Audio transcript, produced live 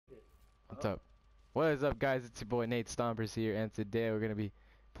What's up? What is up, guys? It's your boy Nate Stompers here, and today we're gonna be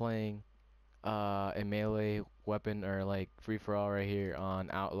playing a melee weapon or like free for all right here on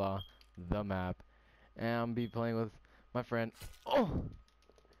Outlaw, the map, and I'm be playing with my friend. Oh,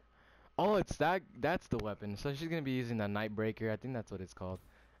 it's that's the weapon. So she's gonna be using the Nightbreaker. I think that's what it's called,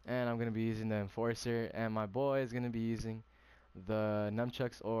 and I'm gonna be using the Enforcer, and my boy is gonna be using the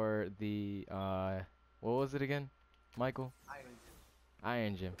nunchucks or the what was it again, Michael? Iron Gym.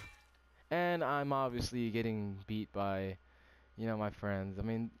 Iron Gym. And I'm obviously getting beat by, my friends. I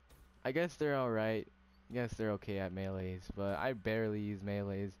mean, I guess they're alright. I guess they're okay at melees, but I barely use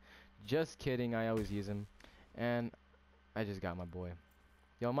melees. Just kidding, I always use them. And I just got my boy.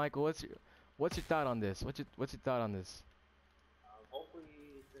 Yo, Michael, what's your thought on this? What's your thought on this? Hopefully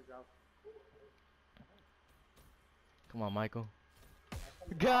it turns out cool. Come on, Michael.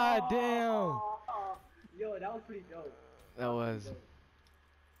 God damn! Yo, that was pretty dope. That was.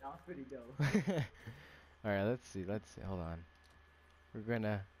 That was pretty dope. Alright, let's see. Hold on. We're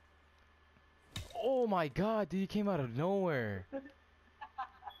gonna. Oh my god, dude, you came out of nowhere.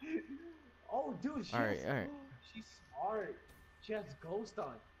 Oh, dude, she's smart. She has ghost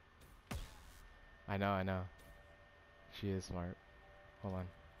on. I know. She is smart. Hold on.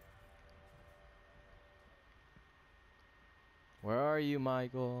 Where are you,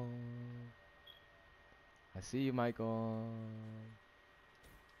 Michael? I see you, Michael.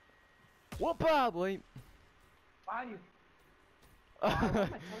 Whoop-a, boy! Why you? What am I telling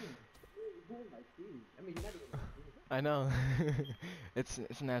you? You're doing my team. I mean, you're not even my team. I know. it's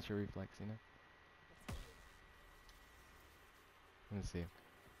a natural reflex, you know. Let me see.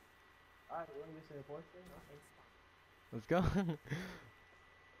 Alright, you want to get to the fourth thing? Okay. Let's go.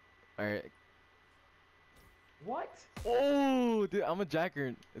 Alright. What? Oh, dude, I'm a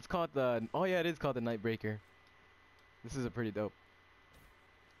jacker. It's called the. Oh yeah, it is called the Nightbreaker. This is a pretty dope.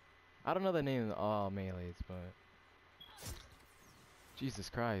 I don't know the name of all melees, but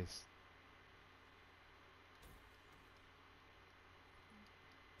Jesus Christ.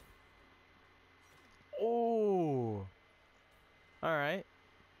 Oh. All right.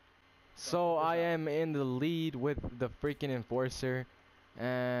 So I am in the lead with the freaking Enforcer,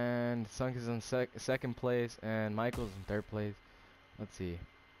 and Sunk is in second place, and Michael's in third place. Let's see.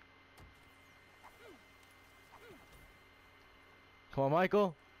 Come on,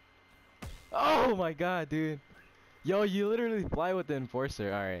 Michael. Oh my god, dude. Yo, you literally fly with the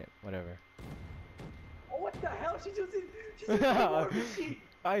Enforcer. Alright, whatever. Oh, what the hell? She's using war machine.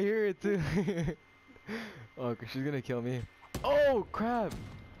 I hear it too. Oh, she's gonna kill me. Oh, crap.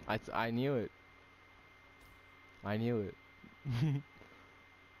 I knew it. I knew it.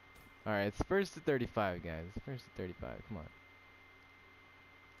 Alright, it's first to 35, guys. First to 35. Come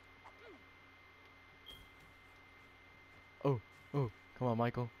on. Oh, come on,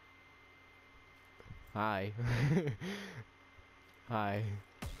 Michael. Hi. Hi.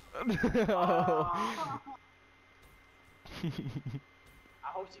 Oh. I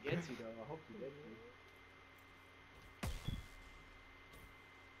hope she gets you, though. I hope she gets you.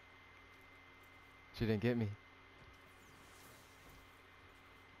 She didn't get me.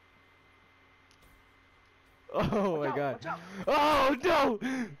 Oh my god. Oh no!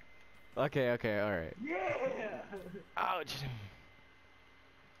 Okay, alright. Yeah! Ouch.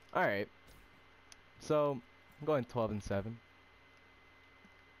 Alright. So, I'm going 12-7.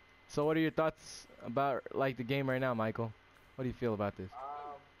 So what are your thoughts about like the game right now, Michael? What do you feel about this?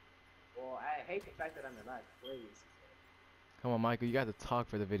 Well, I hate the fact that I'm in last place. Come on, Michael, you got to talk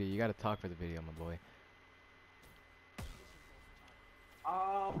for the video. You got to talk for the video, my boy.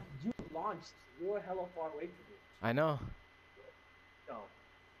 You launched. You were hella far away from me. I know. So,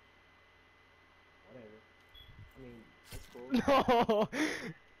 whatever. I mean, it's cool. No!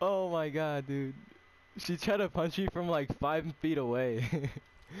 Oh my god, dude. She tried to punch me from like 5 feet away.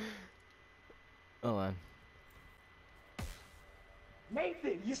 Hold on.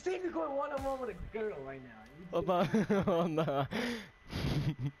 Nathan, you see me going one-on-one with a girl right now. Hold on. Oh no.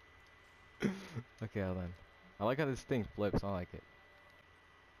 Okay, hold on. I like how this thing flips. I like it.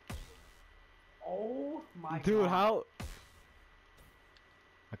 Oh my god. Dude, how?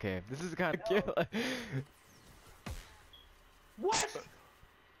 Okay, this is kind of kill. What?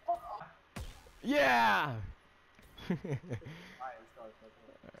 Yeah! Alright, let's go.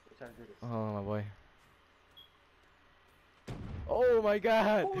 We're trying to do this. Oh my boy. Oh my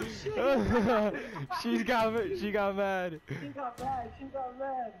god! Oh shit! She got mad. She got mad.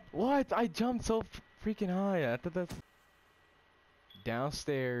 What? I jumped so freaking high. I thought that's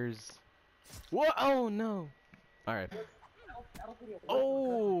downstairs. What? Oh no! All right.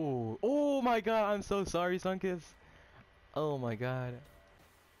 Oh my god! I'm so sorry, Sunkiss. Oh my god.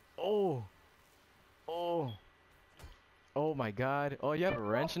 Oh. my god. Oh, you have a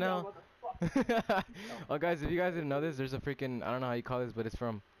wrench Yo, now? what the fuck? Yo, Oh, guys, if you guys didn't know this, there's a freaking, I don't know how you call this, but it's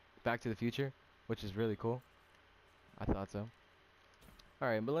from Back to the Future, which is really cool. I thought so.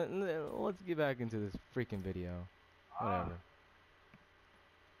 Alright, but let's get back into this freaking video. ah, Whatever.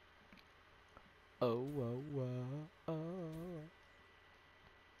 Oh, oh, oh, oh.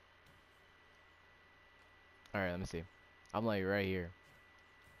 Alright, let me see. I'm like right here.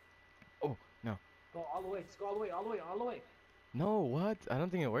 Oh, no. go all the way. Just go all the way, all the way, all the way. No, what? I don't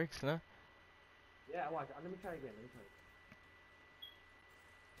think it works, nah. Yeah, watch. Let me try again. Let me try.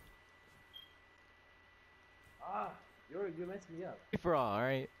 Ah, you messed me up. For all,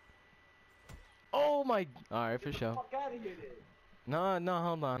 alright. Oh my. Alright, for Get the sure. fuck out of here, dude. No, no,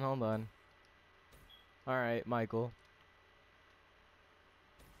 hold on, hold on. Alright, Michael.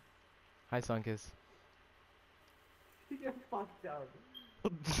 Hi, Sunkiss. You're fucked up.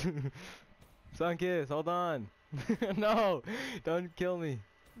 Sunkiss, hold on. No, don't kill me.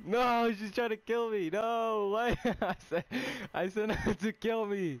 No, she's trying to kill me. No, what? I said her to kill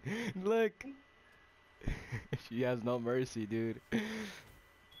me. Look. She has no mercy, dude.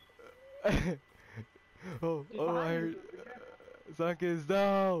 Oh, She's oh, I behind you, heard. so be careful. Sunkiss,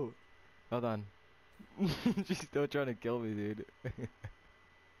 no. Hold on. She's still trying to kill me, dude.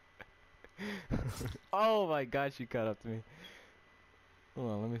 Oh my god, she caught up to me.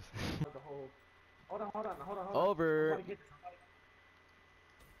 Hold on, let me see. The whole. Hold on. Over. I'm about to get this.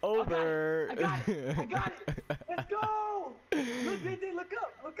 Over. I got it. I got it. Let's go. Look, BD, look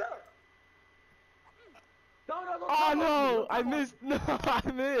up. Look up. No, Oh no, look I up. missed. No,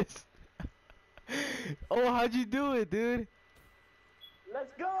 I missed. Oh, how'd you do it, dude?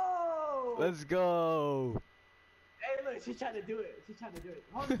 Let's go. Let's go. Hey, look, she's trying to do it.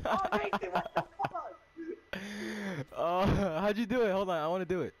 Oh, Nathan, what the fuck? How'd you do it? Hold on, I want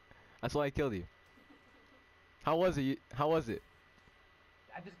to do it. That's why I killed you. How was it? How was it?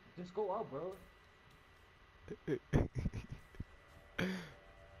 I just go up, bro.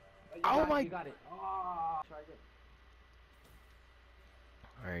 Oh my! You got it. Oh, try again.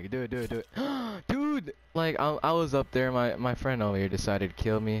 Alright, do it. Dude, like I was up there. My friend over here decided to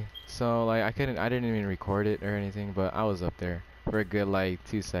kill me. So like I didn't even record it or anything. But I was up there for a good like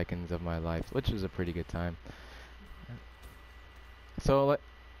 2 seconds of my life, which was a pretty good time. So like,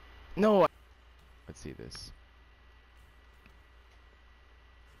 no. Let's see this.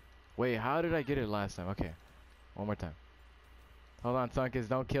 Wait, how did I get it last time? Okay, one more time. Hold on, Sunkiss,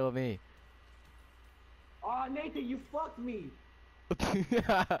 don't kill me. Oh, Nathan, you fucked me.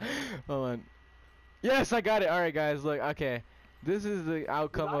 Hold on. Yes, I got it. Alright, guys, look. Okay, this is the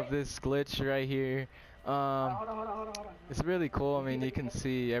outcome of this glitch right here. Hold on. It's really cool. I mean, you can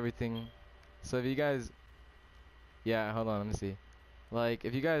see everything. So if you guys, yeah, hold on, let me see. Like,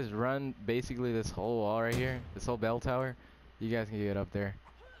 if you guys run basically this whole wall right here, this whole bell tower, you guys can get up there.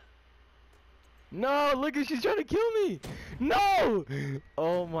 No, look at, she's trying to kill me. No!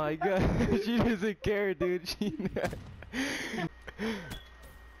 Oh my god, she doesn't care, dude. She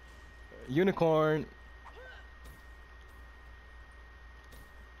Unicorn.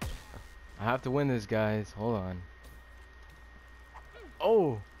 I have to win this, guys. Hold on.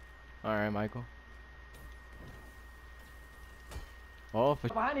 Oh! Alright, Michael. Oh, for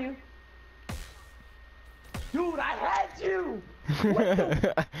Behind you. Dude, I had you!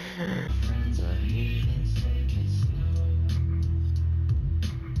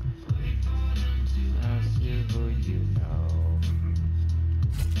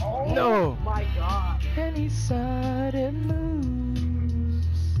 Oh No! my god. Any sudden moves.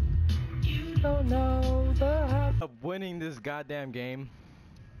 You don't know the half of winning this goddamn game.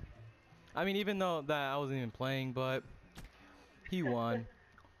 I mean, even though that I wasn't even playing, but he won.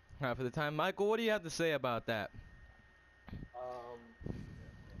 Alright, for the time. Michael, what do you have to say about that? It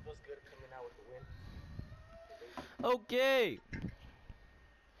feels good coming out with the win. Okay.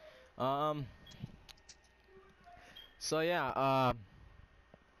 So yeah,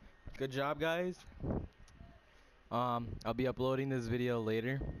 good job, guys. I'll be uploading this video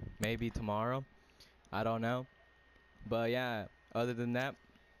later, maybe tomorrow. I don't know. But yeah, other than that,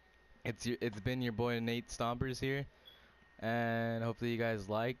 it's been your boy Nate Stompers here, and hopefully you guys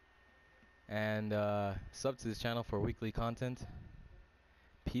like and sub to this channel for weekly content.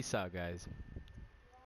 Peace out, guys.